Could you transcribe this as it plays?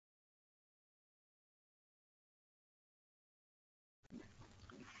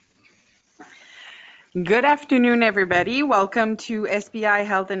Good afternoon, everybody. Welcome to SPI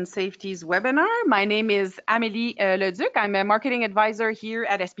Health and Safety's webinar. My name is Amélie Leduc. I'm a marketing advisor here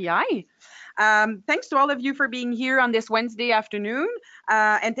at SPI. Thanks to all of you for being here on this Wednesday afternoon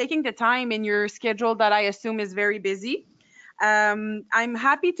and taking the time in your schedule that I assume is very busy. I'm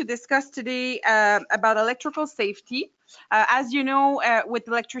happy to discuss today about electrical safety. As you know, with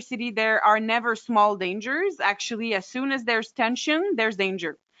electricity, there are never small dangers. Actually, as soon as there's tension, there's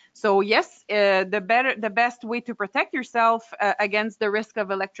danger. So yes, the best way to protect yourself against the risk of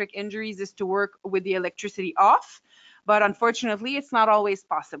electric injuries is to work with the electricity off. But unfortunately, it's not always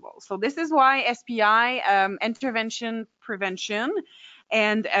possible. So this is why SPI, Intervention Prevention,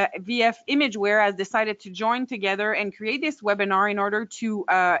 and VF Imageware has decided to join together and create this webinar in order to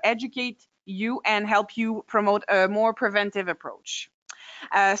educate you and help you promote a more preventive approach.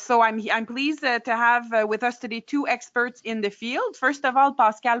 So I'm pleased to have with us today two experts in the field. First of all,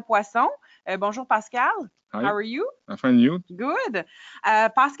 Pascal Poisson. Bonjour, Pascal. Hi. How are you? I'm fine, you? Good.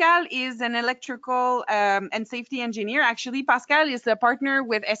 Pascal is an electrical and safety engineer. Actually, Pascal is a partner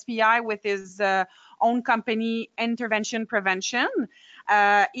with SPI with his own company, Intervention Prevention.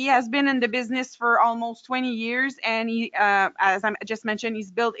 He has been in the business for almost 20 years, and he, as I just mentioned,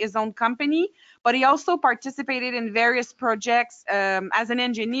 he's built his own company, but he also participated in various projects as an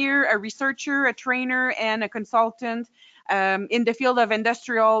engineer, a researcher, a trainer, and a consultant in the field of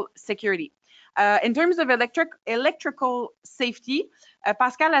industrial security. In terms of electrical safety,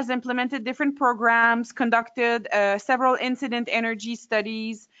 Pascal has implemented different programs, conducted several incident energy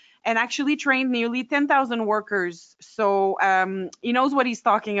studies, and actually trained nearly 10,000 workers. So he knows what he's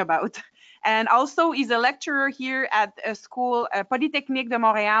talking about. And also, he's a lecturer here at a school, Polytechnique de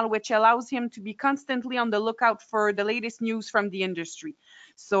Montréal, which allows him to be constantly on the lookout for the latest news from the industry.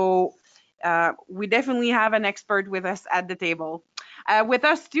 So we definitely have an expert with us at the table. With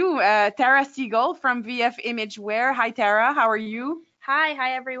us too, Tara Siegel from VF Imageware. Hi, Tara. How are you?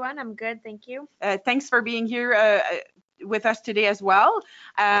 Hi everyone. I'm good, thank you. Thanks for being here with us today as well.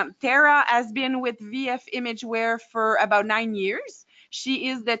 Tara has been with VF Imageware for about 9 years. She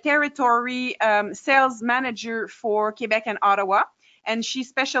is the territory sales manager for Quebec and Ottawa, and she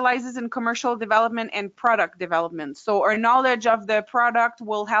specializes in commercial development and product development. So her knowledge of the product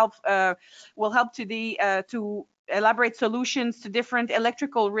will help today to elaborate solutions to different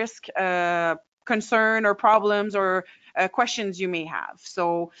electrical risk concern or problems or questions you may have.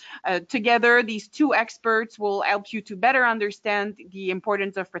 So together, these two experts will help you to better understand the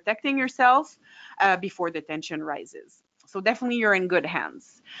importance of protecting yourself before the tension rises. So definitely you're in good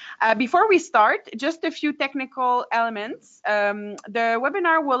hands. Before we start, just a few technical elements. The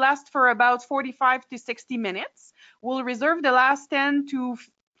webinar will last for about 45 to 60 minutes. We'll reserve the last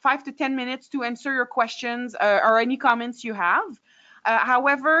 5 to 10 minutes to answer your questions or any comments you have.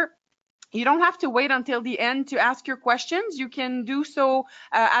 However, you don't have to wait until the end to ask your questions. You can do so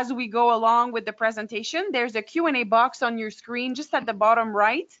as we go along with the presentation. There's a Q&A box on your screen just at the bottom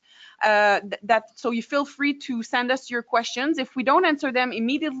right. So you feel free to send us your questions. If we don't answer them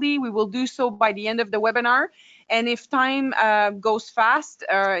immediately, we will do so by the end of the webinar. And if time goes fast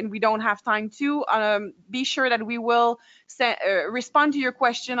and we don't have time to, be sure that we will respond to your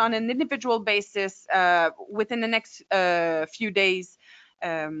question on an individual basis within the next few days.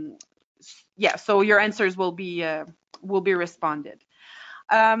 Yeah, so your answers will be responded.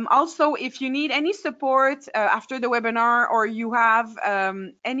 Also, if you need any support after the webinar or you have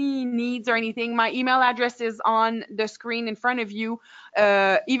any needs or anything, my email address is on the screen in front of you.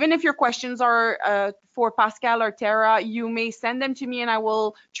 Even if your questions are for Pascal or Tara, you may send them to me and I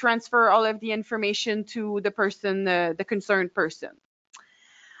will transfer all of the information to the person, the concerned person.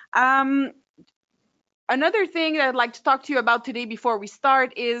 Another thing that I'd like to talk to you about today before we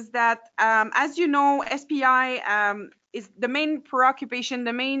start is that, as you know, SPI is the main preoccupation,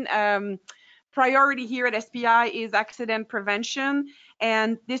 the main priority here at SPI is accident prevention.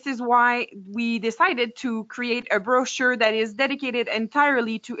 And this is why we decided to create a brochure that is dedicated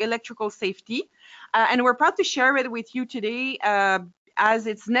entirely to electrical safety. And we're proud to share it with you today as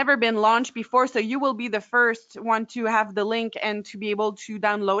it's never been launched before. So you will be the first one to have the link and to be able to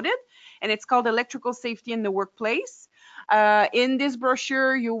download it. And it's called Electrical Safety in the Workplace. In this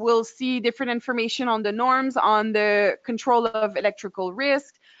brochure, you will see different information on the norms, on the control of electrical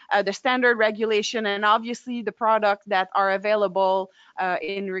risk, the standard regulation, and obviously the products that are available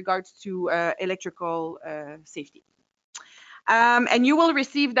in regards to electrical safety. And you will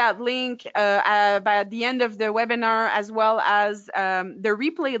receive that link by the end of the webinar, as well as the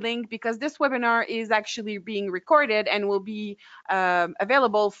replay link, because this webinar is actually being recorded and will be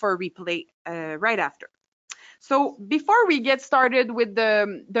available for replay right after. So before we get started with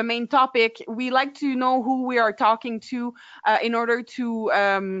the main topic, we like to know who we are talking to in order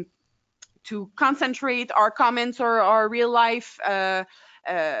to concentrate our comments or our real life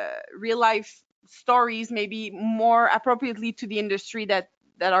stories maybe more appropriately to the industry that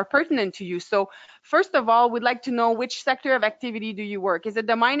are pertinent to you. So first of all, we'd like to know which sector of activity do you work? Is it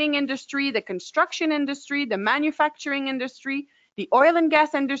the mining industry, the construction industry, the manufacturing industry, the oil and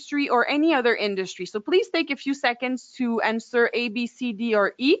gas industry, or any other industry? So please take a few seconds to answer A, B, C, D,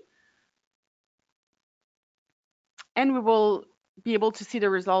 or E, and we will be able to see the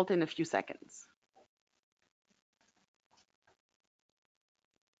result in a few seconds.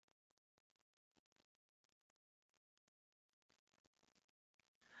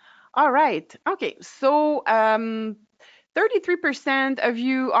 All right. Okay. So 33% of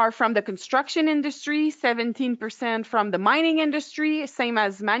you are from the construction industry, 17% from the mining industry, same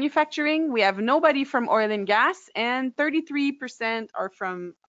as manufacturing. We have nobody from oil and gas, and 33% are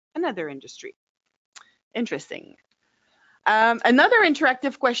from another industry. Interesting. Another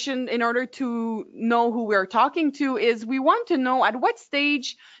interactive question in order to know who we're talking to is we want to know at what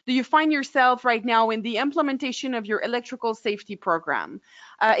stage do you find yourself right now in the implementation of your electrical safety program?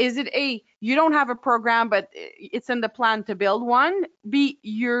 Is it A, you don't have a program, but it's in the plan to build one? B,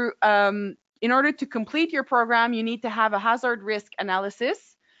 in order to complete your program, you need to have a hazard risk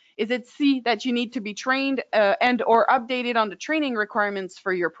analysis? Is it C, that you need to be trained and or updated on the training requirements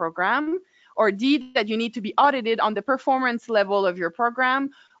for your program? Or D, that you need to be audited on the performance level of your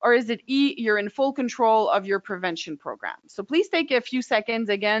program? Or is it E, you're in full control of your prevention program? So please take a few seconds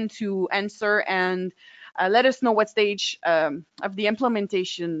again to answer and let us know what stage of the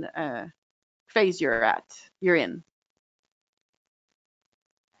implementation phase you're in.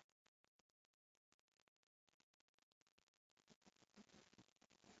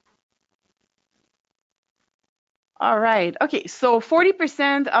 All right. Okay. So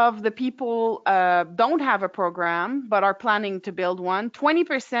 40% of the people don't have a program, but are planning to build one.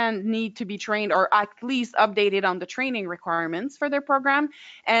 20% need to be trained or at least updated on the training requirements for their program.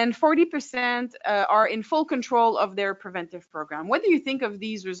 And 40% are in full control of their preventive program. What do you think of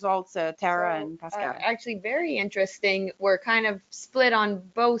these results, Tara and Pascal? Actually, very interesting. We're kind of split on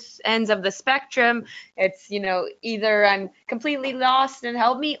both ends of the spectrum. It's, either I'm completely lost and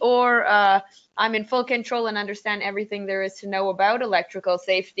help me, or I'm in full control and understand everything there is to know about electrical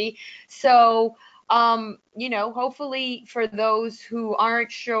safety. So, hopefully for those who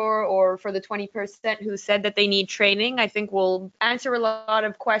aren't sure, or for the 20% who said that they need training, I think we'll answer a lot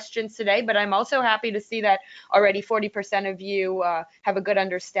of questions today. But I'm also happy to see that already 40% of you have a good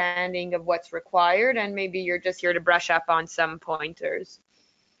understanding of what's required, and maybe you're just here to brush up on some pointers.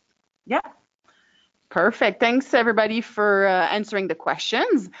 Yeah. Perfect. Thanks everybody for answering the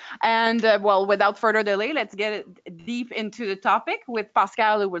questions. And well, without further delay, let's get deep into the topic with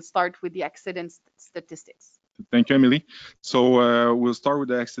Pascal, who will start with the accident statistics. Thank you, Emily. So we'll start with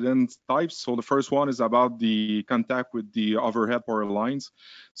the accident types. So the first one is about the contact with the overhead power lines.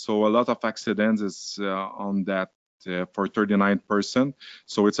 So a lot of accidents is on that for 39%.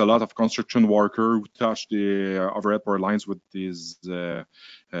 So it's a lot of construction worker who touch the overhead power lines with these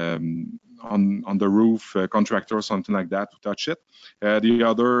on the roof, contractor or something like that to touch it. The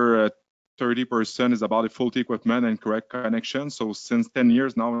other 30% is about the faulty equipment and correct connection. So since 10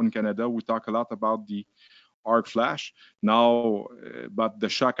 years now in Canada, we talk a lot about the arc flash now, but the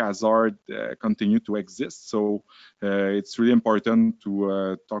shock hazard continue to exist. So it's really important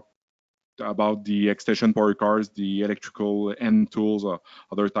to talk about the extension power cars, the electrical end tools, or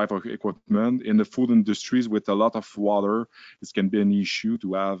other type of equipment. In the food industries with a lot of water, it can be an issue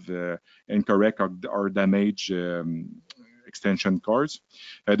to have incorrect or damaged extension cards.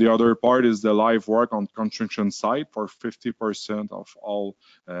 The other part is the live work on construction site for 50% of all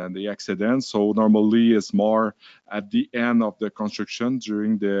the accidents. So normally it's more at the end of the construction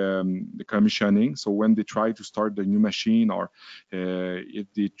during the commissioning. So when they try to start the new machine, or if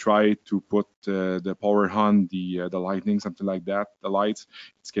they try to put the power on, the lighting, something like that, the lights,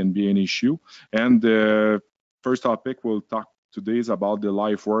 it can be an issue. And the first topic we'll talk today is about the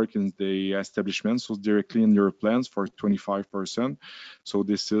live work in the establishment, so directly in your plans for 25%. So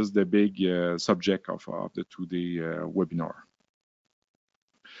this is the big subject of the today webinar.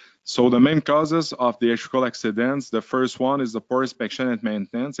 So the main causes of the electrical accidents, the first one is the poor inspection and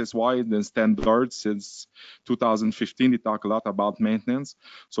maintenance. It's why the standard since 2015, they talk a lot about maintenance.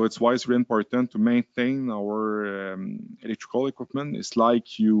 So it's why it's really important to maintain our electrical equipment. It's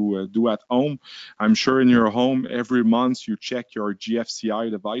like you do at home. I'm sure in your home, every month you check your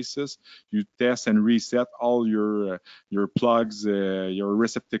GFCI devices, you test and reset all your plugs, your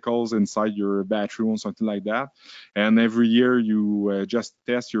receptacles inside your battery or something like that. And every year you just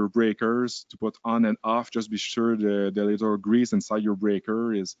test your breakers to put on and off. Just be sure the little grease inside your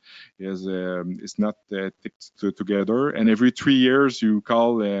breaker is not together. And every 3 years you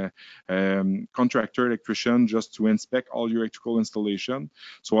call a contractor electrician just to inspect all your electrical installation.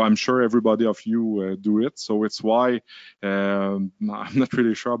 So I'm sure everybody of you do it. So it's why I'm not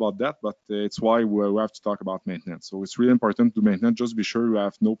really sure about that, but it's why we have to talk about maintenance. So it's really important to maintenance. Just be sure you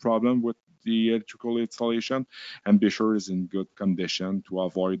have no problem with the electrical installation and be sure it's in good condition to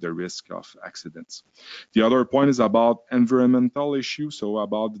avoid the risk of accidents. The other point is about environmental issues, so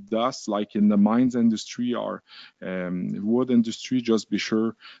about dust, like in the mines industry or wood industry. Just be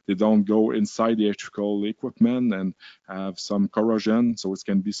sure they don't go inside the electrical equipment and have some corrosion. So it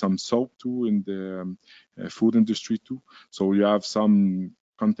can be some soap too in the food industry too. So you have some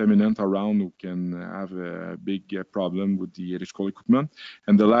contaminant around who can have a big problem with the electrical equipment.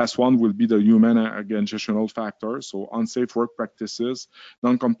 And the last one will be the human organizational factor. So unsafe work practices,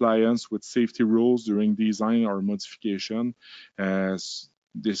 non-compliance with safety rules during design or modification.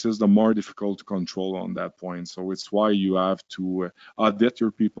 This is the more difficult to control on that point. So it's why you have to audit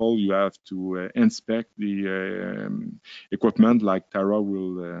your people. You have to inspect the equipment, like Tara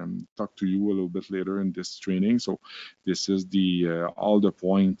will talk to you a little bit later in this training. So this is the all the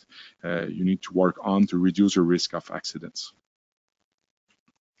point you need to work on to reduce your risk of accidents.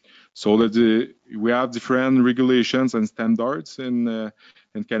 So that we have different regulations and standards in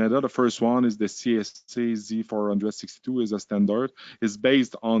Canada. The first one is the CSA Z462 is a standard. It's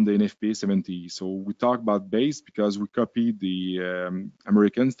based on the NFPA 70. So we talk about base because we copied the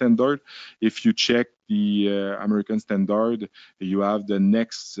American standard. If you check the American standard, you have the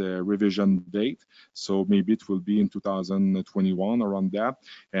next revision date. So maybe it will be in 2021 around that.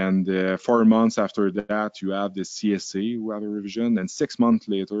 And 4 months after that, you have the CSA who have a revision. And 6 months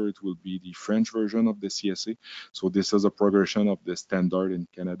later, it will be the French version of the CSA. So this is a progression of the standard in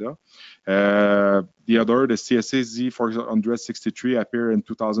Canada. The CSA Z463 appeared in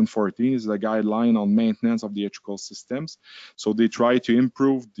 2014 is a guideline on maintenance of the electrical systems. So they try to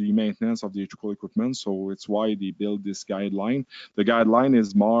improve the maintenance of the electrical equipment. So it's why they build this guideline. The guideline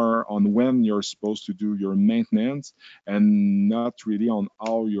is more on when you're supposed to do your maintenance and not really on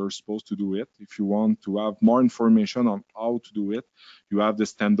how you're supposed to do it. If you want to have more information on how to do it, you have the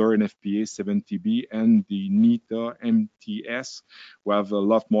standard NFPA 70B and the NITA MTS. We have a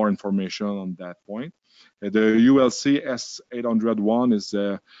lot more information on that point. The ULC S801 is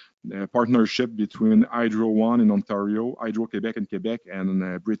a partnership between Hydro One in Ontario, Hydro Quebec in Quebec,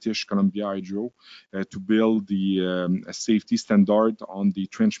 and British Columbia Hydro to build the safety standard on the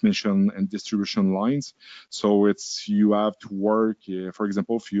transmission and distribution lines. So it's you have to work, for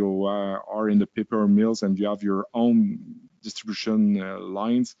example, if you are in the paper mills and you have your own distribution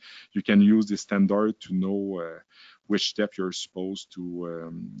lines, you can use the standard to know which step you're supposed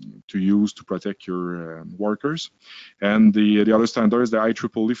to use to protect your workers. And the other standard is the IEEE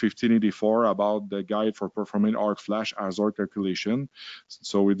 1584 about the guide for performing arc flash hazard calculation.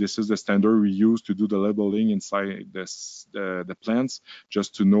 So this is the standard we use to do the labeling inside the plants,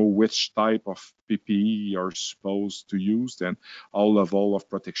 just to know which type of PPE you're supposed to use and all level of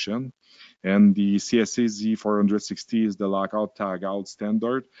protection. And the CSA Z460 is the lockout tagout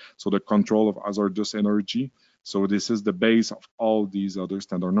standard, so the control of hazardous energy. So this is the base of all these other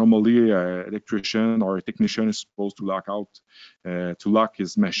standards. Normally, an electrician or a technician is supposed to lock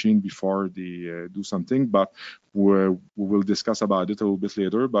his machine before they do something, but we will discuss about it a little bit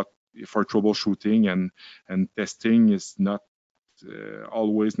later. But for troubleshooting and testing is not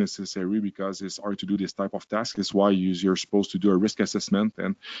always necessary because it's hard to do this type of task. It's why you're supposed to do a risk assessment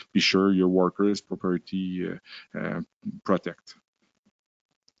and be sure your workers' property protect.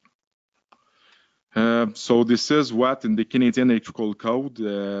 So this is what in the Canadian Electrical Code,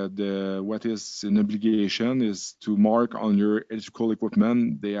 what is an obligation is to mark on your electrical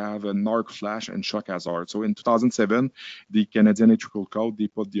equipment, they have an arc flash and shock hazard. So in 2007, the Canadian Electrical Code, they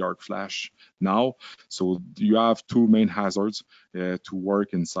put the arc flash now. So you have two main hazards to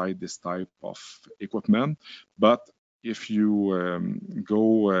work inside this type of equipment. But if you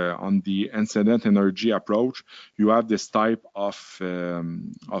go on the incident energy approach, you have this type of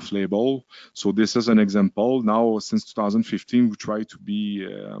label. So this is an example. Now, since 2015, we try to be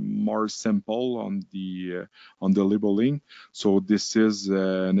more simple on the labeling. So this is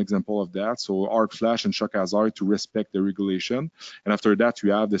an example of that. So arc flash and shock hazard to respect the regulation. And after that,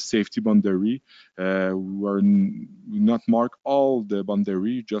 you have the safety boundary. We not mark all the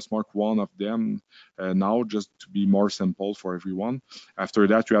boundary, just mark one of them now, just to be more simple for everyone. After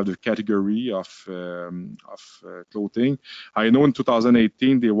that, you have the category of clothing. I know in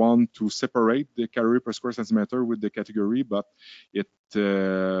 2018 they want to separate the calorie per square centimeter with the category, but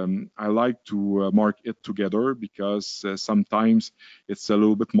I like to mark it together because sometimes it's a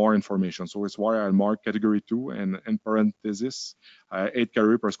little bit more information. So it's why I mark category 2 and in parenthesis 8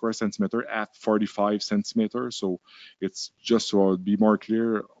 calorie per square centimeter at 45 centimeters. So it's just so be more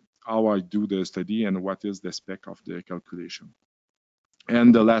clear how I do the study and what is the spec of the calculation.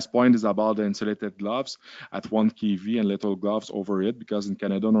 And the last point is about the insulated gloves at 1 kV and little gloves over it, because in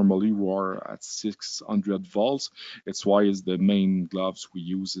Canada normally we are at 600 volts. It's why is the main gloves we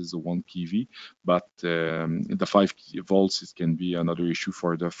use is a 1 kV, but the 5 volts it can be another issue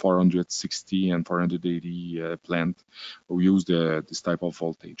for the 460 and 480 plant. We use this type of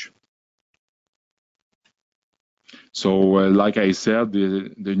voltage. So, like I said,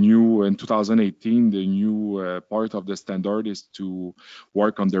 the new in 2018, the new part of the standard is to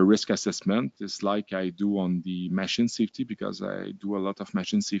work on the risk assessment. It's like I do on the machine safety, because I do a lot of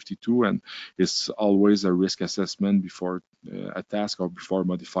machine safety too, and it's always a risk assessment before a task or before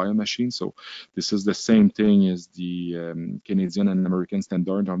modifying a machine. So this is the same thing as the Canadian and American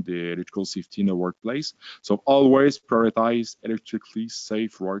standard on the electrical safety in the workplace. So always prioritize electrically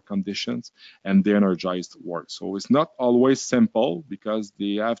safe work conditions and de-energized work. So it's not always simple because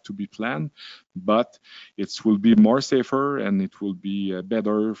they have to be planned, but it will be more safer and it will be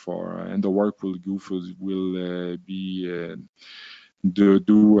better for, and the work will be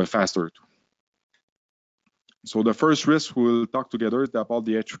do faster too. So the first risk we'll talk together is about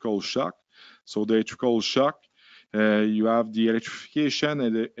the electrical shock. So the electrical shock, you have the electrification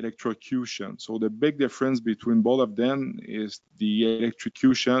and the electrocution. So the big difference between both of them is the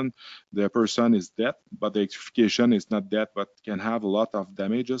electrocution, the person is dead, but the electrification is not dead, but can have a lot of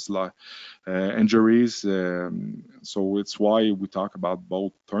damages, like injuries. So it's why we talk about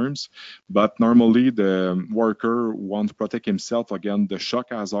both terms. But normally the worker wants to protect himself against the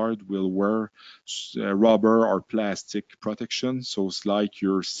shock hazard will wear rubber or plastic protection. So it's like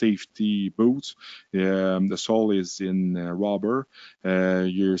your safety boots. The sole is in rubber.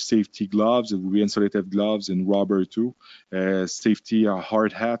 Your safety gloves, it will be insulated gloves in rubber too. Safety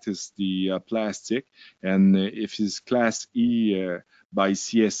hard hat is the plastic. And if it's class E by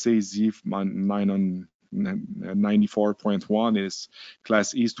CSA Z 94.1 is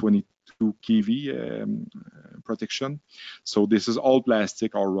class E is 22 kV protection. So this is all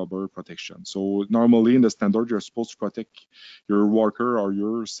plastic or rubber protection. So normally in the standard, you're supposed to protect your worker or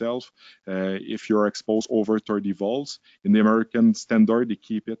yourself if you're exposed over 30 volts. In the American standard, they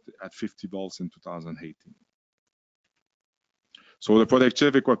keep it at 50 volts in 2018. So the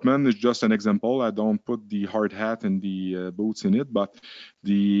protective equipment is just an example. I don't put the hard hat and the boots in it, but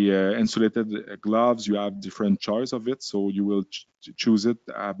the insulated gloves, you have different choice of it. So you will choose it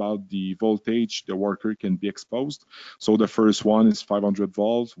about the voltage the worker can be exposed. So the first one is 500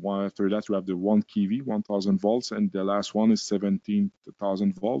 volts. After that, you have the 1 kV, 1000 volts, and the last one is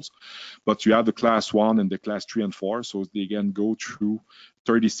 17,000 volts. But you have the class 1 and the class 3 and 4. So they can go through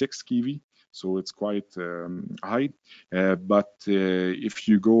 36 kV. So it's quite high, but if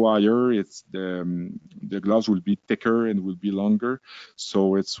you go higher, it's the gloves will be thicker and will be longer.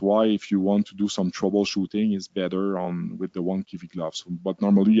 So it's why if you want to do some troubleshooting, it's better on with the 1 kV gloves. But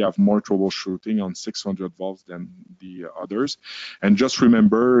normally you have more troubleshooting on 600 volts than the others. And just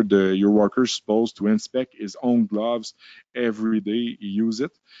remember, your worker is supposed to inspect his own gloves every day he use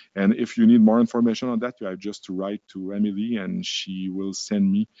it. And if you need more information on that, you have just to write to Emily, and she will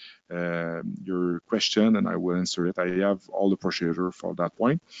send me your question and I will answer it. I have all the procedure for that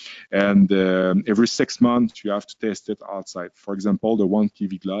point. And every 6 months, you have to test it outside. For example, the 1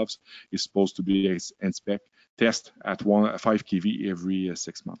 kV gloves is supposed to be test at 5 kV every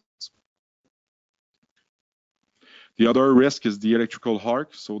 6 months. The other risk is the electrical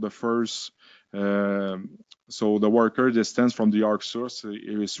arc. So the first, so the worker distance from the arc source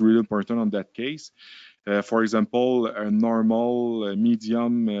is really important on that case. For example, a normal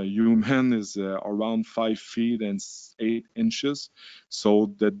medium human is around 5 feet and 8 inches.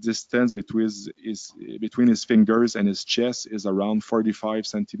 So the distance between his fingers and his chest is around 45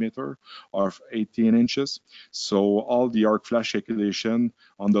 centimeter or 18 inches. So all the arc flash calculation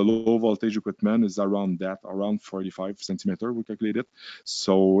on the low voltage equipment is around that, around 45 centimeter, we calculated.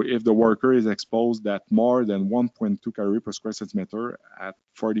 So if the worker is exposed at more than 1.2 calorie per square centimeter at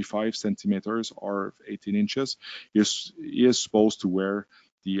 45 centimeters or 18 inches, he is supposed to wear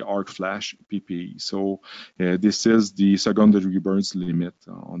the arc flash PPE. So this is the second degree burns limit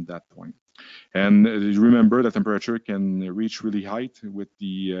on that point. And remember, the temperature can reach really high with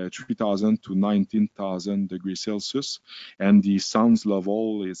the 3,000 to 19,000 degrees Celsius. And the sound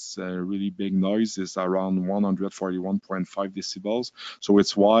level is really big noise, is around 141.5 decibels. So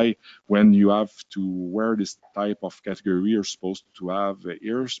it's why when you have to wear this type of category, you're supposed to have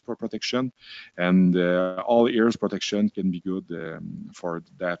ears protection. And all ears protection can be good for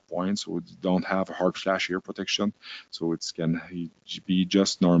that point. So you don't have hard flash ear protection. So it can be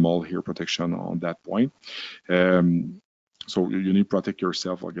just normal ear protection on that point. So you need to protect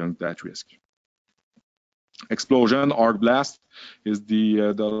yourself against that risk. Explosion, arc blast is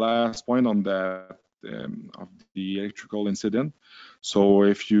the last point on that of the electrical incident. So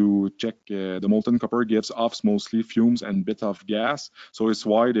if you check, the molten copper gives off mostly fumes and bit of gas. So it's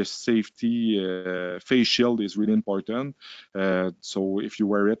why the safety face shield is really important. So if you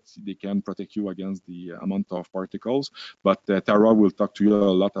wear it, they can protect you against the amount of particles. But Tara will talk to you a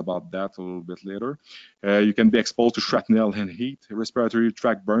lot about that a little bit later. You can be exposed to shrapnel and heat, respiratory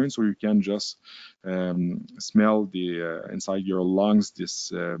tract burns, so you can just smell the inside your lungs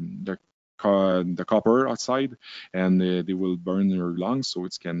the copper outside, and they will burn your lungs, so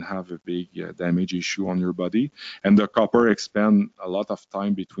it can have a big damage issue on your body. And the copper expand a lot of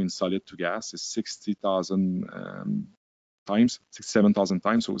time between solid to gas. It's 60,000 times, 67,000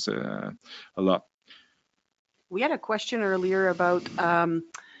 times, so it's a lot. We had a question earlier about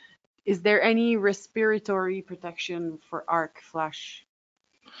is there any respiratory protection for arc flash?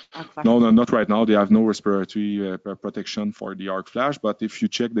 No, not right now. They have no respiratory protection for the arc flash. But if you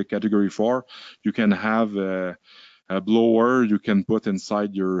check the category 4, you can have a blower you can put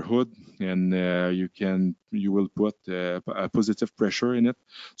inside your hood, and you will put a positive pressure in it.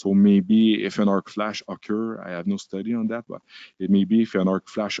 So maybe if an arc flash occur, I have no study on that, but it may be if an arc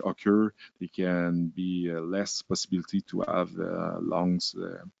flash occur, there can be less possibility to have lungs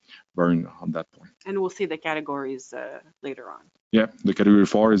burn on that point. And we'll see the categories later on. Yeah, the category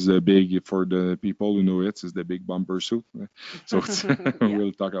 4 is the big, for the people who know it, is the big bomber suit. So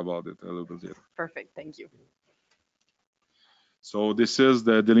we'll talk about it a little bit later. Perfect, thank you. So this is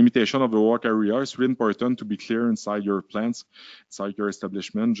the delimitation of the work area. It's really important to be clear inside your plants, inside your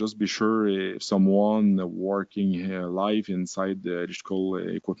establishment. Just be sure if someone working live inside the electrical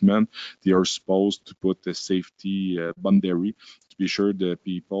equipment, they are supposed to put a safety boundary to be sure the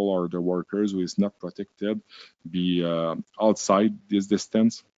people or the workers who is not protected be outside this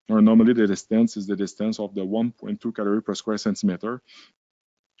distance. Or normally the distance is the distance of the 1.2 calorie per square centimeter.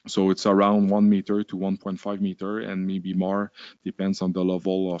 So it's around 1 meter to 1.5 meter, and maybe more, depends on the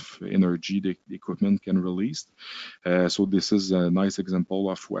level of energy the equipment can release. So this is a nice example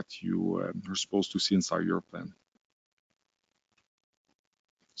of what you are supposed to see inside your plant.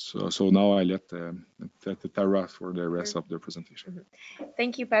 So now I let Tara for the rest of the presentation.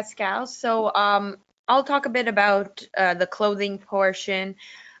 Thank you, Pascal. So I'll talk a bit about the clothing portion,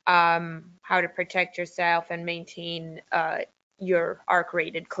 how to protect yourself and maintain your arc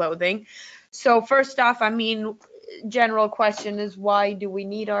rated clothing. So first off, I mean, general question is, why do we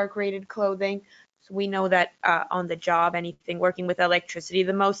need arc rated clothing? So we know that on the job, anything working with electricity,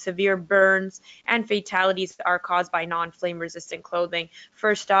 the most severe burns and fatalities are caused by non-flame resistant clothing.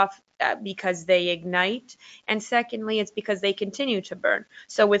 First off, because they ignite, and secondly, it's because they continue to burn.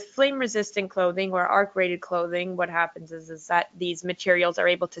 So with flame resistant clothing or arc rated clothing, what happens is that these materials are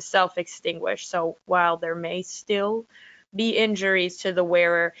able to self-extinguish. So while there may still be injuries to the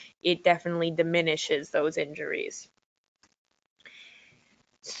wearer, it definitely diminishes those injuries.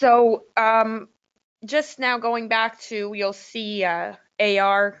 So just now going back to, you'll see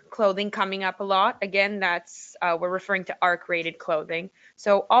AR clothing coming up a lot. Again, that's we're referring to arc rated clothing.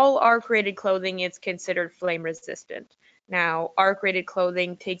 So all arc rated clothing is considered flame resistant. Now, arc rated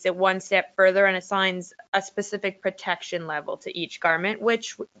clothing takes it one step further and assigns a specific protection level to each garment,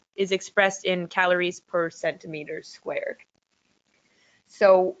 which is expressed in calories per centimeter squared.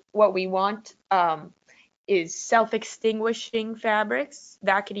 So what we want is self-extinguishing fabrics.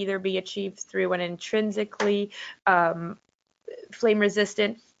 That could either be achieved through an intrinsically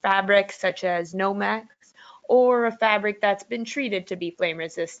flame-resistant fabric such as Nomex, or a fabric that's been treated to be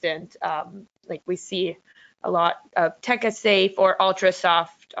flame-resistant, like we see a lot of Teca-Safe or ultra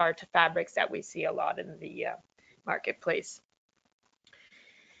soft art fabrics that we see a lot in the marketplace.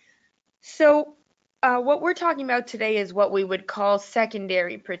 So what we're talking about today is what we would call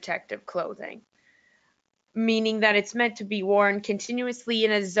secondary protective clothing, meaning that it's meant to be worn continuously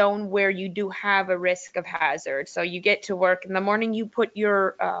in a zone where you do have a risk of hazard. So you get to work in the morning, you put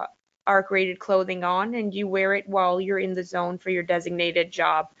your arc-rated clothing on and you wear it while you're in the zone for your designated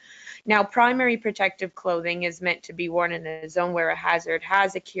job. Now, primary protective clothing is meant to be worn in a zone where a hazard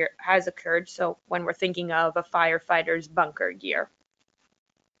has occurred, so when we're thinking of a firefighter's bunker gear.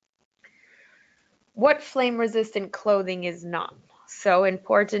 What flame-resistant clothing is not? So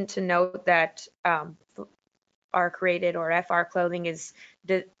important to note that arc-rated or FR clothing is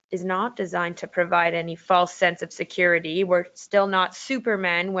not designed to provide any false sense of security. We're still not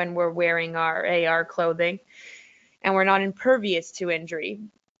Superman when we're wearing our AR clothing, and we're not impervious to injury.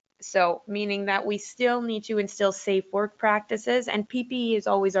 So meaning that we still need to instill safe work practices, and PPE is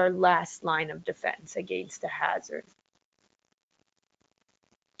always our last line of defense against a hazard.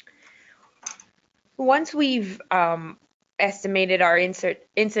 Once we've estimated our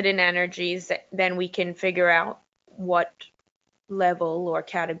incident energies, then we can figure out what level or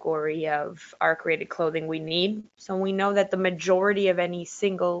category of arc-rated clothing we need. So we know that the majority of any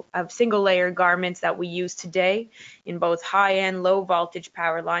single layer garments that we use today in both high and low voltage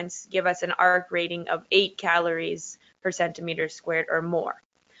power lines give us an arc rating of 8 calories per centimeter squared or more.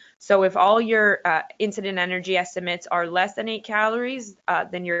 So if all your incident energy estimates are less than 8 calories,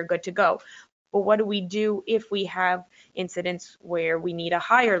 then you're good to go. But what do we do if we have incidents where we need a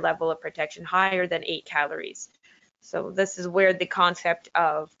higher level of protection, higher than 8 calories? So this is where the concept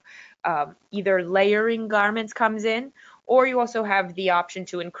of either layering garments comes in, or you also have the option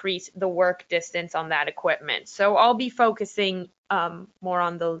to increase the work distance on that equipment. So I'll be focusing more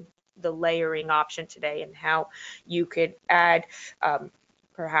on the layering option today and how you could add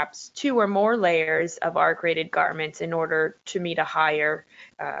perhaps 2 or more layers of arc-rated garments in order to meet a higher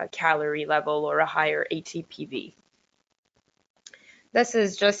calorie level or a higher ATPV. This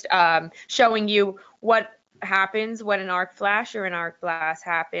is just showing you what happens when an arc flash or an arc blast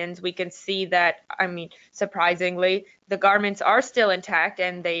happens. We can see that, I mean, surprisingly, the garments are still intact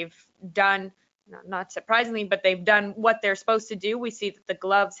and they've done, not surprisingly, but they've done what they're supposed to do. We see that the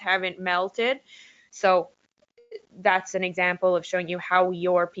gloves haven't melted. So that's an example of showing you how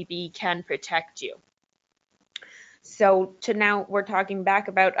your PPE can protect you. So now we're talking back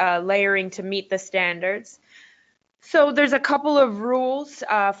about layering to meet the standards. So there's a couple of rules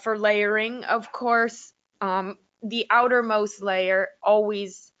for layering. Of course, the outermost layer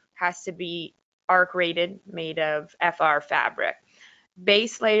always has to be arc rated, made of FR fabric.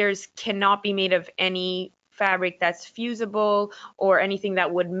 Base layers cannot be made of any fabric that's fusible or anything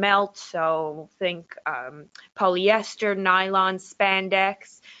that would melt. So think polyester, nylon,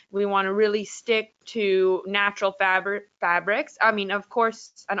 spandex. We want to really stick to natural fabrics. I mean, of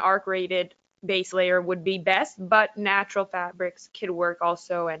course, an arc rated base layer would be best, but natural fabrics could work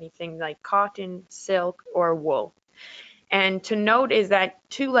also, anything like cotton, silk, or wool. And to note is that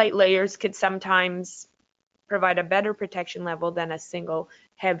 2 light layers could sometimes provide a better protection level than a single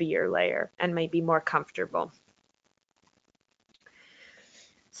heavier layer and may be more comfortable.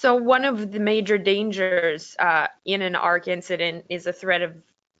 So one of the major dangers in an arc incident is a threat of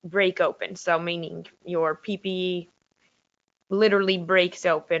break open. So meaning your PPE literally breaks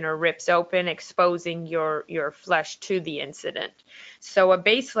open or rips open, exposing your flesh to the incident. So a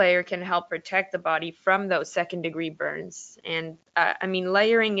base layer can help protect the body from those second-degree burns. And I mean,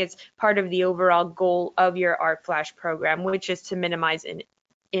 layering is part of the overall goal of your arc flash program, which is to minimize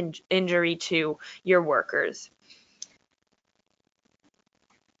injury to your workers.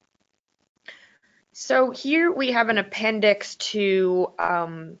 So here we have an appendix to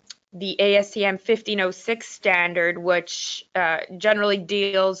the ASTM 1506 standard, which generally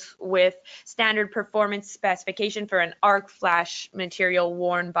deals with standard performance specification for an arc flash material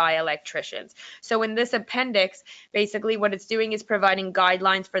worn by electricians. So in this appendix, basically what it's doing is providing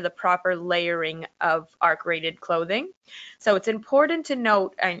guidelines for the proper layering of arc rated clothing. So it's important to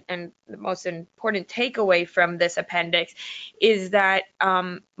note, and the most important takeaway from this appendix is that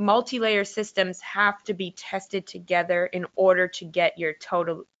multi-layer systems have to be tested together in order to get your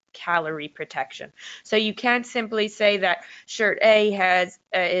total calorie protection. So you can't simply say that shirt A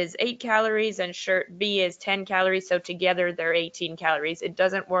is 8 calories and shirt B is 10 calories, so together they're 18 calories. It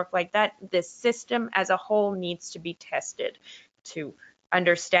doesn't work like that. The system as a whole needs to be tested to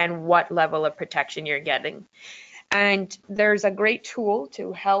understand what level of protection you're getting. And there's a great tool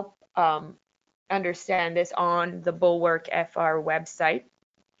to help understand this on the Bulwark FR website.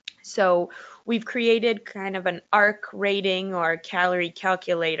 So we've created kind of an ARC rating or calorie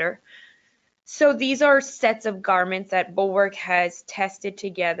calculator. So these are sets of garments that Bulwark has tested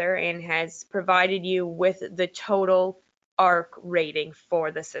together and has provided you with the total ARC rating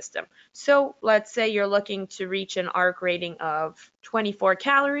for the system. So let's say you're looking to reach an ARC rating of 24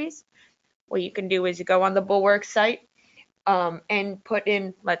 calories. What you can do is you go on the Bulwark site and put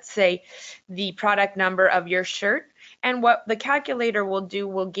in, let's say, the product number of your shirt. And what the calculator will do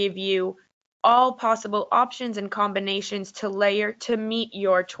will give you all possible options and combinations to layer to meet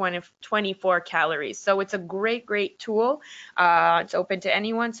your 24 calories. So it's a great, great tool. It's open to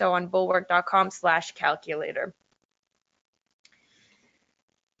anyone. So on bulwark.com/calculator.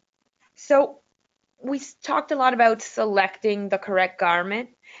 So we talked a lot about selecting the correct garment,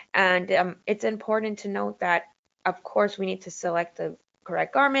 and it's important to note that, of course, we need to select the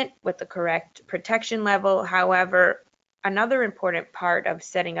correct garment with the correct protection level. However, another important part of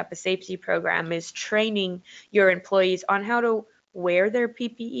setting up a safety program is training your employees on how to wear their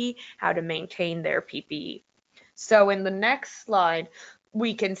PPE, how to maintain their PPE. So in the next slide,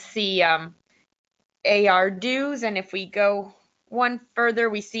 we can see AR do's, and if we go one further,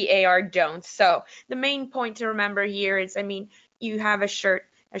 we see AR don'ts. So the main point to remember here is, I mean, you have a shirt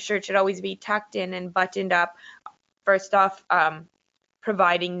should always be tucked in and buttoned up. First off,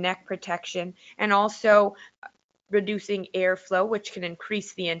 providing neck protection, and also reducing airflow, which can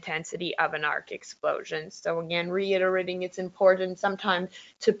increase the intensity of an arc explosion. So again, reiterating it's important sometimes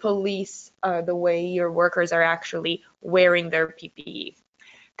to police the way your workers are actually wearing their PPE.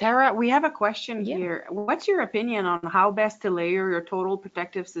 Tara, we have a question Yeah. here. What's your opinion on how best to layer your total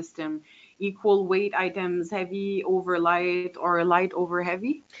protective system? Equal weight items, heavy over light or light over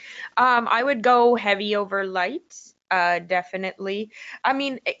heavy? I would go heavy over light, definitely. I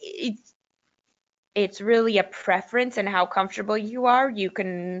mean, it's really a preference and how comfortable you are. You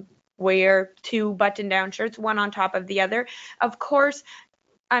can wear two button-down shirts, one on top of the other. Of course,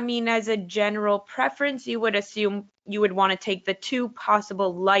 I mean, as a general preference, you would assume you would want to take the two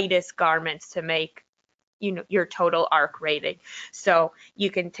possible lightest garments to make, you know, your total arc rating. So you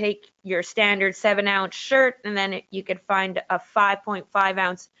can take your standard 7-ounce shirt, and then you could find a 5.5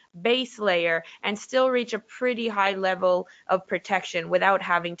 ounce base layer and still reach a pretty high level of protection without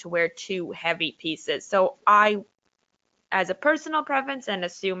having to wear two heavy pieces. So as a personal preference, and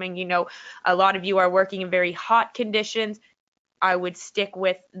assuming, you know, a lot of you are working in very hot conditions, I would stick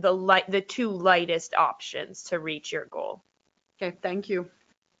with the two lightest options to reach your goal. Okay, thank you.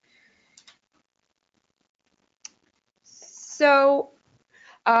 So,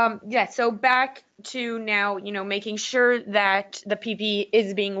 yeah, so back to now, you know, making sure that the PPE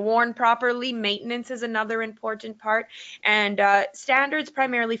is being worn properly. Maintenance is another important part, and standards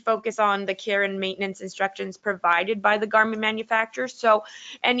primarily focus on the care and maintenance instructions provided by the garment manufacturer. So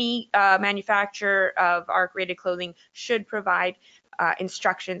any manufacturer of ARC-rated clothing should provide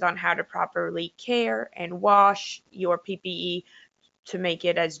instructions on how to properly care and wash your PPE to make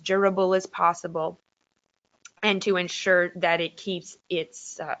it as durable as possible, and to ensure that it keeps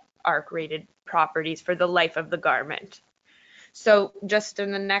its ARC-rated properties for the life of the garment. So just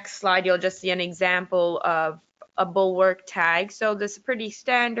in the next slide, you'll just see an example of a Bulwark tag. So this is a pretty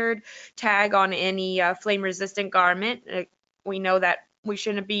standard tag on any flame-resistant garment. We know that we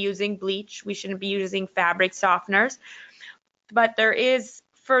shouldn't be using bleach, we shouldn't be using fabric softeners, but there is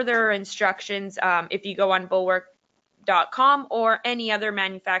further instructions if you go on bulwark.com, or any other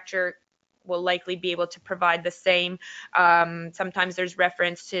manufacturer will likely be able to provide the same. Sometimes there's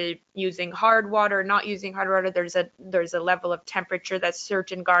reference to using hard water, not using hard water. There's a level of temperature that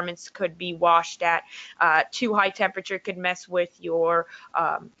certain garments could be washed at. Too high temperature could mess with your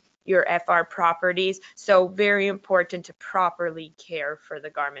FR properties. So very important to properly care for the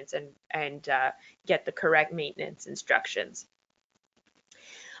garments and get the correct maintenance instructions.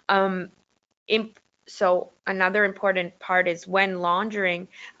 So another important part is when laundering,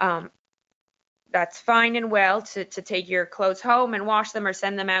 that's fine and well to take your clothes home and wash them or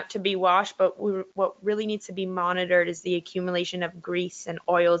send them out to be washed, but what really needs to be monitored is the accumulation of grease and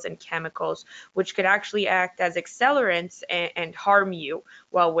oils and chemicals, which could actually act as accelerants and harm you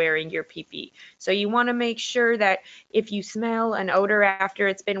while wearing your PPE. So you want to make sure that if you smell an odor after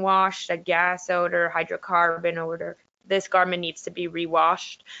it's been washed, a gas odor, hydrocarbon odor, this garment needs to be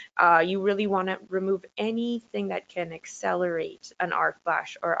rewashed. You really want to remove anything that can accelerate an arc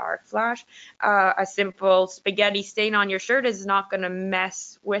flash or arc flash. A simple spaghetti stain on your shirt is not going to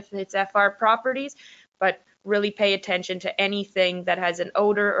mess with its FR properties, but really pay attention to anything that has an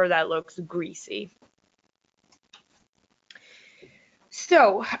odor or that looks greasy.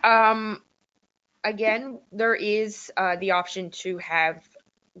 So, again, there is the option to have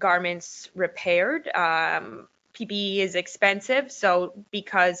garments repaired. PPE is expensive, so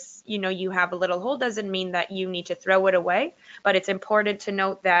because you have a little hole doesn't mean that you need to throw it away. But it's important to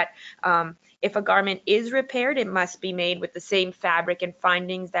note that if a garment is repaired, it must be made with the same fabric and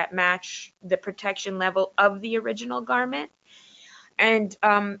findings that match the protection level of the original garment. And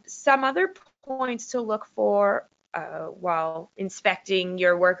some other points to look for while inspecting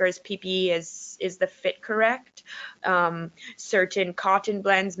your workers' PPE is the fit correct. Certain cotton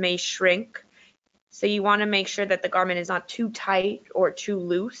blends may shrink, so you want to make sure that the garment is not too tight or too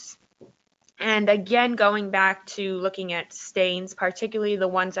loose. And again, going back to looking at stains, particularly the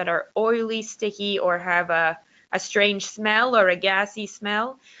ones that are oily, sticky, or have a strange smell or a gassy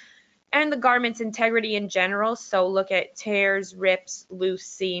smell, and the garment's integrity in general. So look at tears, rips, loose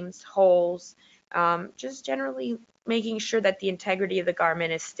seams, holes, just generally making sure that the integrity of the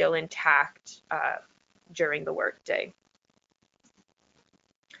garment is still intact during the workday.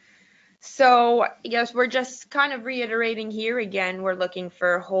 So yes, we're just kind of reiterating here again, we're looking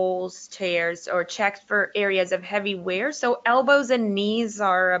for holes, tears, or checks for areas of heavy wear. So elbows and knees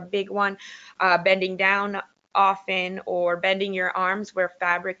are a big one, bending down often or bending your arms where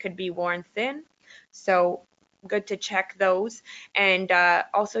fabric could be worn thin. So good to check those. And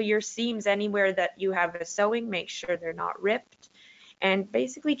also your seams, anywhere that you have a sewing, make sure they're not ripped. And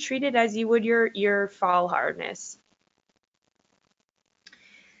basically treat it as you would your fall harness.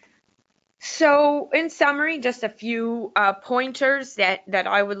 So in summary, just a few pointers that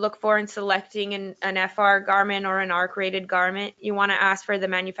I would look for in selecting an FR garment or an ARC rated garment. You want to ask for the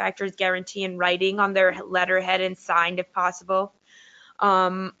manufacturer's guarantee in writing on their letterhead and signed if possible.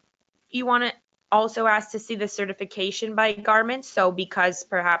 You want to also ask to see the certification by garment. So because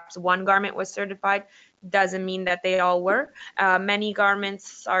perhaps one garment was certified, doesn't mean that they all were. Many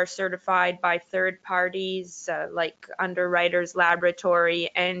garments are certified by third parties like Underwriters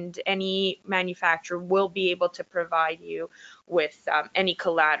Laboratory, and any manufacturer will be able to provide you with any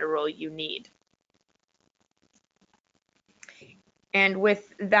collateral you need. And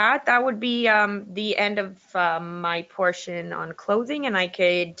with that, that would be the end of my portion on clothing, and I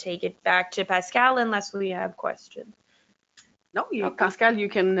could take it back to Pascal unless we have questions. No, Pascal, you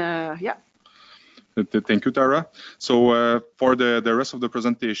can, yeah. Thank you, Tara. So for the rest of the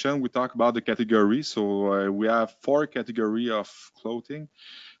presentation, we talk about the category. So we have 4 categories of clothing.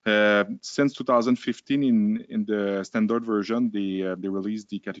 Since 2015, in the standard version, they released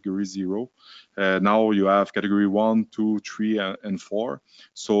the category 0. Now you have category 1, 2, 3, and 4.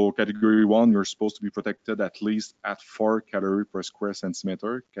 So category 1, you're supposed to be protected at least at 4 calories per square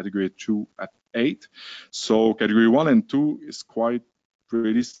centimeter. Category 2 at 8. So category 1 and 2 is quite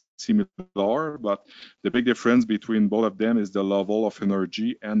pretty similar, but the big difference between both of them is the level of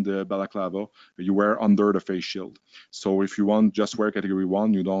energy and the balaclava you wear under the face shield. So if you want just wear category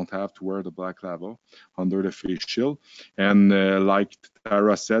 1, you don't have to wear the balaclava under the face shield. And like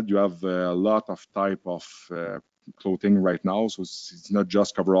Tara said, you have a lot of type of clothing right now, so it's not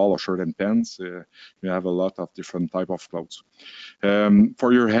just coverall or shirt and pants. You have a lot of different type of clothes.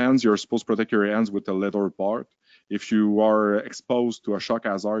 For your hands, you're supposed to protect your hands with a leather part. If you are exposed to a shock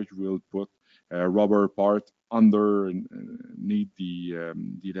hazard, you will put a rubber part underneath the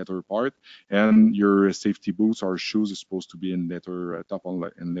leather part, and your safety boots or shoes is supposed to be in leather top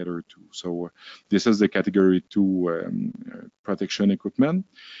on in leather too. So this is the category 2 protection equipment,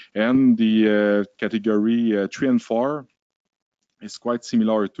 and the category 3 and 4 is quite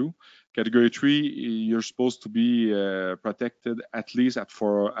similar too. Category 3, you're supposed to be protected at least at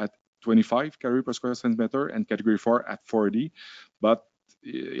 25 calories per square centimeter, and category 4 at 40. But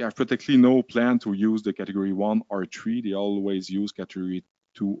you have practically no plan to use the category 1 or 3. They always use category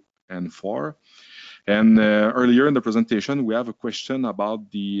 2 and 4. And earlier in the presentation, we have a question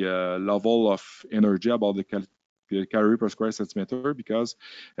about the level of energy, about the calorie per square centimeter, because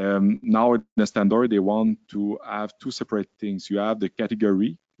now in the standard, they want to have 2 separate things. You have the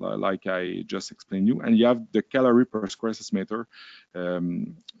category, like I just explained you, and you have the calorie per square centimeter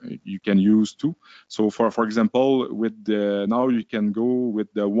you can use too. So for example, with the now you can go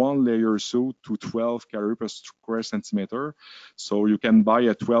with the 1 layer suit to 12 calorie per square centimeter. So you can buy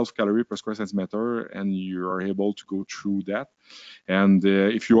a 12 calorie per square centimeter, and you are able to go through that. And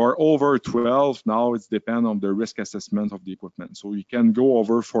if you are over 12, now it's depend on the risk assessment of the equipment. So you can go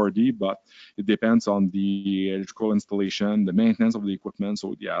over 40, but it depends on the electrical installation, the maintenance of the equipment.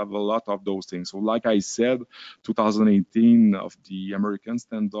 So you have a lot of those things. So like I said, 2018 of the American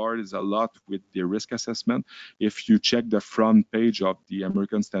standard is a lot with the risk assessment. If you check the front page of the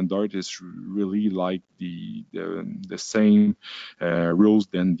American standard, it's really like the same rules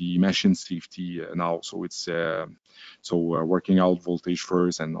than the machine safety now. So it's working out voltage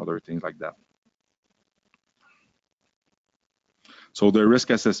first and other things like that. So the risk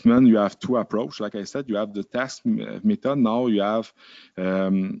assessment, you have two approaches. Like I said, you have the task method. Now you have,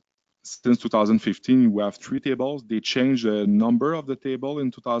 since 2015, we have 3 tables. They changed the number of the table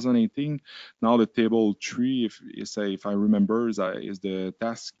in 2018. Now the table 3, if I remember, is the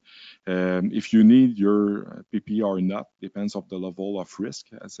task. If you need your PPE or not, depends on the level of risk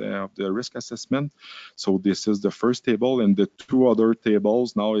of the risk assessment. So this is the first table, and the 2 other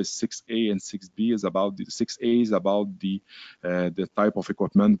tables now is 6A and 6B. Is about the 6A is about the type of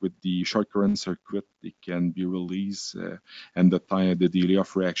equipment with the short current circuit it can be released and the time, the delay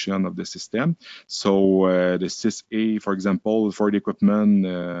of reaction of the system. So the 6A, for example, for the equipment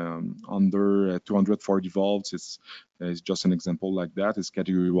under 240 volts, it's just an example like that. It's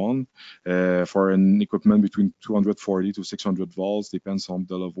category 1. For an equipment between 240 to 600 volts, depends on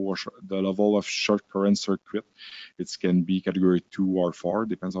the level of short current circuit. It can be category 2 or 4,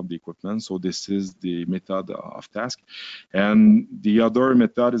 depends on the equipment. So this is the method of task. And the other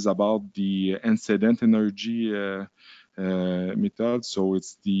method is about the incident energy method. So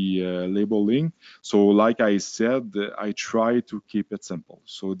it's the labeling. So like I said, I try to keep it simple.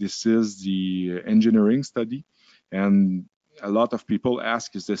 So this is the engineering study. And a lot of people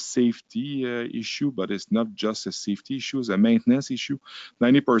ask, is a safety issue, but it's not just a safety issue, it's a maintenance issue.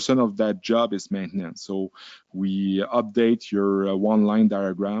 90% of that job is maintenance. So we update your one-line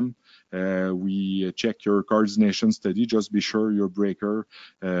diagram. We check your coordination study, just be sure your breaker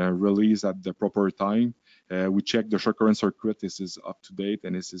release at the proper time. We check the short current circuit, this is up to date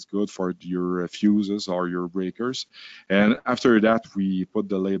and this is good for your fuses or your breakers. And after that, we put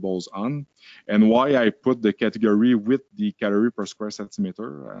the labels on. And why I put the category with the calorie per square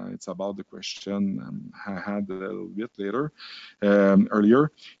centimeter, it's about the question I had a little bit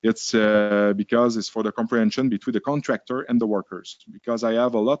earlier. It's because it's for the comprehension between the contractor and the workers. Because I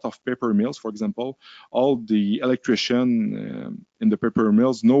have a lot of paper mills, for example, all the electrician in the paper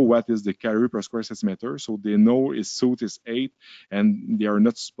mills know what is the calorie per square centimeter, so they know his suit is 8 and they are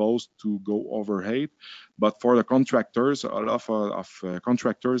not supposed to go over 8. But for the contractors, a lot of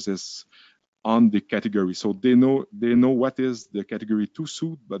contractors is on the category, so they know what is the category 2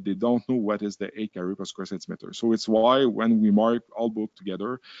 suit, but they don't know what is the 8 calorie per square centimeter. So it's why when we mark all both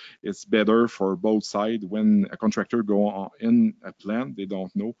together, it's better for both sides. When a contractor go on in a plant, they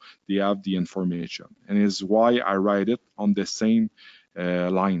don't know, they have the information, and it's why I write it on the same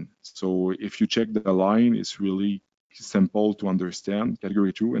line. So if you check the line, it's really simple to understand.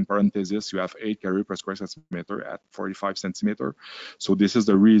 Category 2, in parentheses, you have 8 calorie per square centimeter at 45 centimeter. So this is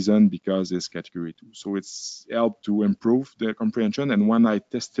the reason, because it's category 2. So it's helped to improve the comprehension. And when I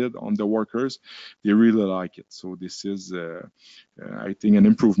tested on the workers, they really like it. So this is, I think, an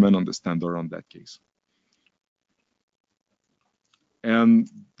improvement on the standard on that case. And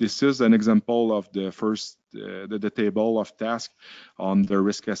this is an example of the first, the table of task on the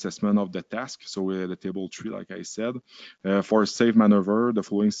risk assessment of the task. So the table 3, like I said, for a safe maneuver, the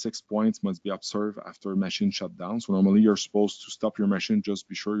following 6 points must be observed after machine shutdown. So normally you're supposed to stop your machine, just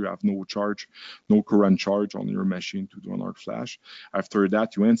be sure you have no charge, no current charge on your machine to do an arc flash. After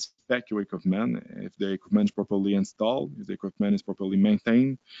that, you inspect your equipment. If the equipment is properly installed, if the equipment is properly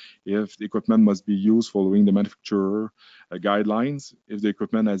maintained, if the equipment must be used following the manufacturer guidelines, if the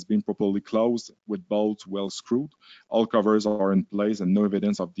equipment has been properly closed with bolts well screwed, all covers are in place and no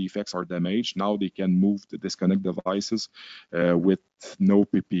evidence of defects or damage. Now they can move the disconnect devices with no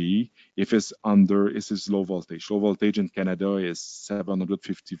PPE. If it's low voltage. Low voltage in Canada is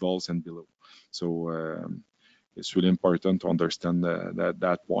 750 volts and below. So it's really important to understand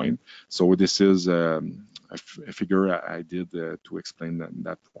that point. So this is a figure I did to explain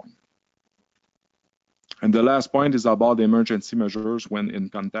that point. And the last point is about the emergency measures when in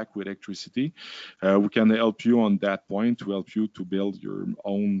contact with electricity. We can help you on that point to help you to build your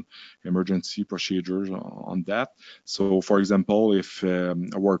own emergency procedures on that. So for example, if a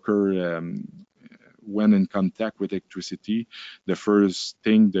worker when in contact with electricity, the first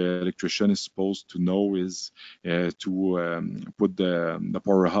thing the electrician is supposed to know is to put the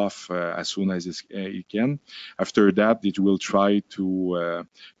power off as soon as he can. After that, it will try to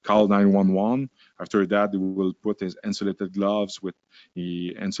call 911. After that, they will put his insulated gloves with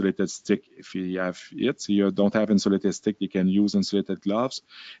the insulated stick. If you have it, so you don't have insulated stick, you can use insulated gloves.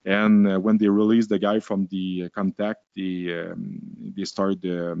 And when they release the guy from the contact, they start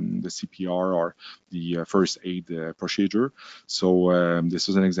the CPR or the first aid procedure. So this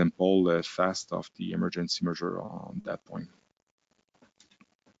is an example fast of the emergency measure on that point.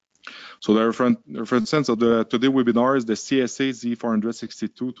 So the reference of the today webinar is the CSA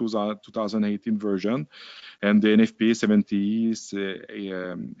Z462 2018 version and the NFPA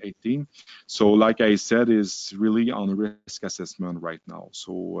 7018. So like I said, is really on risk assessment right now.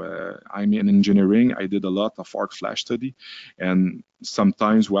 So I'm in engineering. I did a lot of arc flash study, and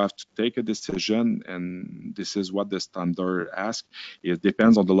sometimes we have to take a decision, and this is what the standard asks. It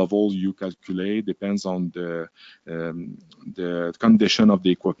depends on the level you calculate, depends on the condition of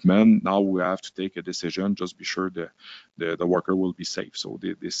the equipment. Now we have to take a decision. Just be sure the worker will be safe. So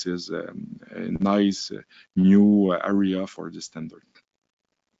this is a nice new area for the standard.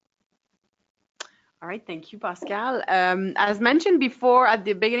 All right, thank you, Pascal. As mentioned before at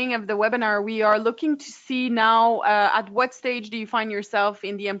the beginning of the webinar, we are looking to see now at what stage do you find yourself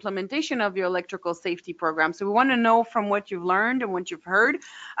in the implementation of your electrical safety program. So we want to know from what you've learned and what you've heard.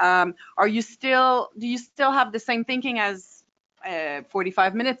 Do you still have the same thinking as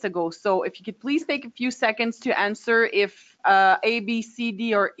 45 minutes ago? So if you could please take a few seconds to answer if A, B, C,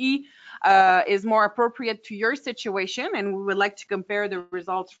 D, or E is more appropriate to your situation, and we would like to compare the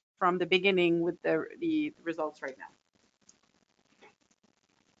results from the beginning with the results right now.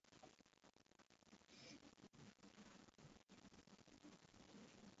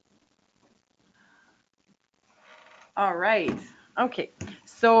 All right. Okay.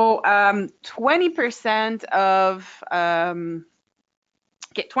 So 20% of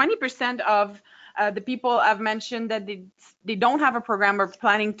 20% of the people have mentioned that they don't have a program or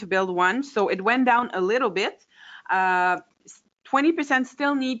planning to build one. So it went down a little bit. 20%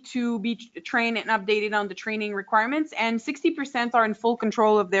 still need to be trained and updated on the training requirements, and 60% are in full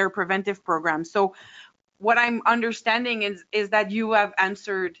control of their preventive program. So what I'm understanding is that you have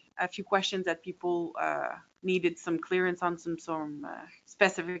answered a few questions that people needed some clearance on, some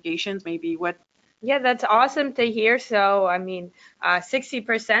specifications, maybe what. Yeah, that's awesome to hear. So, I mean,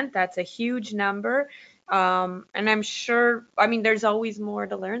 60%, that's a huge number. And I'm sure, I mean, there's always more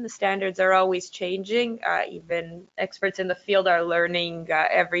to learn. The standards are always changing. Even experts in the field are learning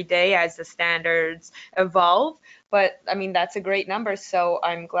every day as the standards evolve. But, I mean, that's a great number. So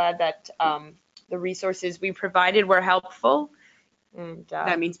I'm glad that the resources we provided were helpful. And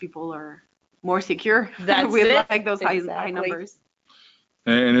that means people are more secure. That's we it. like those Exactly. high numbers.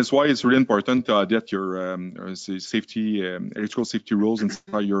 And it's why it's really important to adapt your safety, electrical safety rules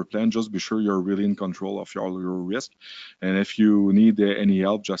inside your plan. Just be sure you're really in control of all your risk. And if you need any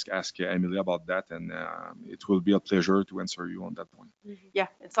help, just ask Emily about that, and it will be a pleasure to answer you on that point. Yeah,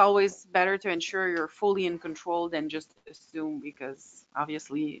 it's always better to ensure you're fully in control than just assume, because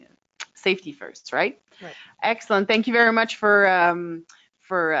obviously safety first, right? Right. Excellent. Thank you very much for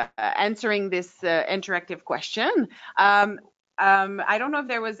answering this interactive question. I don't know if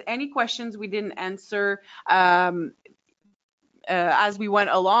there was any questions we didn't answer as we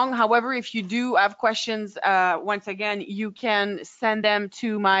went along. However, if you do have questions, once again, you can send them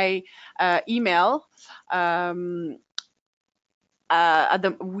to my email. You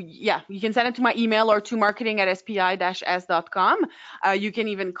can send it to my email or to marketing@spi-s.com. You can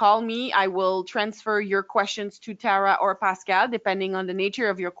even call me. I will transfer your questions to Tara or Pascal, depending on the nature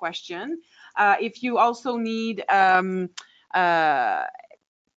of your question. If you also need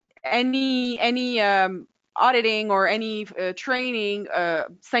any auditing or any training,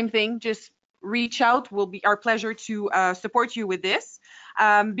 same thing, just reach out. Will be our pleasure to support you with this.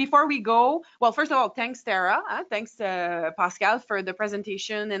 Before we go, well, first of all, thanks, Tara. Thanks, Pascal, for the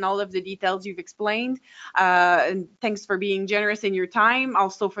presentation and all of the details you've explained. And thanks for being generous in your time,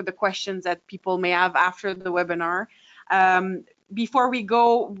 also for the questions that people may have after the webinar. Before we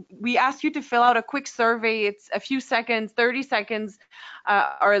go, we ask you to fill out a quick survey. It's a few seconds, 30 seconds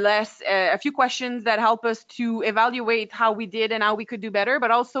or less, a few questions that help us to evaluate how we did and how we could do better,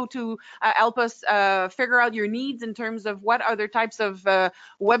 but also to help us figure out your needs in terms of what other types of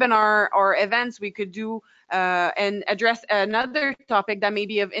webinar or events we could do and address another topic that may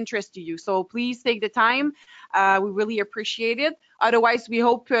be of interest to you. So please take the time. We really appreciate it. Otherwise, we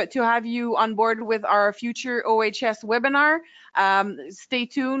hope to have you on board with our future OHS webinar. Stay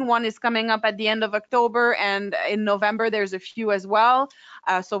tuned. One is coming up at the end of October, and in November there's a few as well.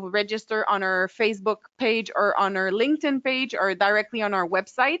 So register on our Facebook page or on our LinkedIn page or directly on our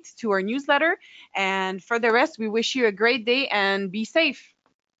website to our newsletter. And for the rest, we wish you a great day and be safe.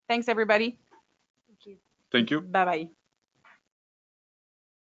 Thanks, everybody. Thank you. Bye-bye.